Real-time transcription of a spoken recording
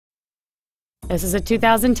This is a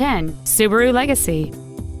 2010 Subaru Legacy.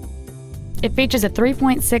 It features a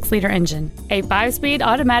 3.6-liter engine, a 5-speed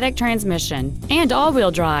automatic transmission, and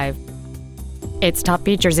all-wheel drive. Its top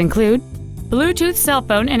features include Bluetooth cell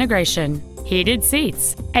phone integration, heated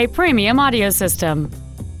seats, a premium audio system,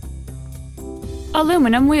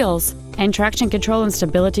 aluminum wheels, and traction control and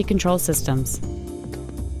stability control systems.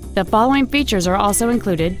 The following features are also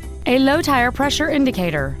included: a low tire pressure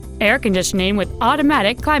indicator, air conditioning with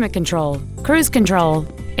automatic climate control, cruise control,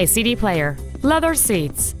 a CD player, leather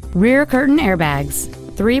seats, rear curtain airbags,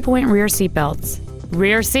 3-point rear seat belts,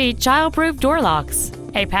 rear seat child-proof door locks,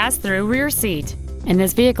 a pass-through rear seat, and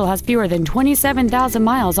this vehicle has fewer than 27,000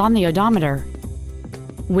 miles on the odometer.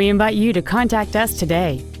 We invite you to contact us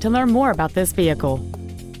today to learn more about this vehicle.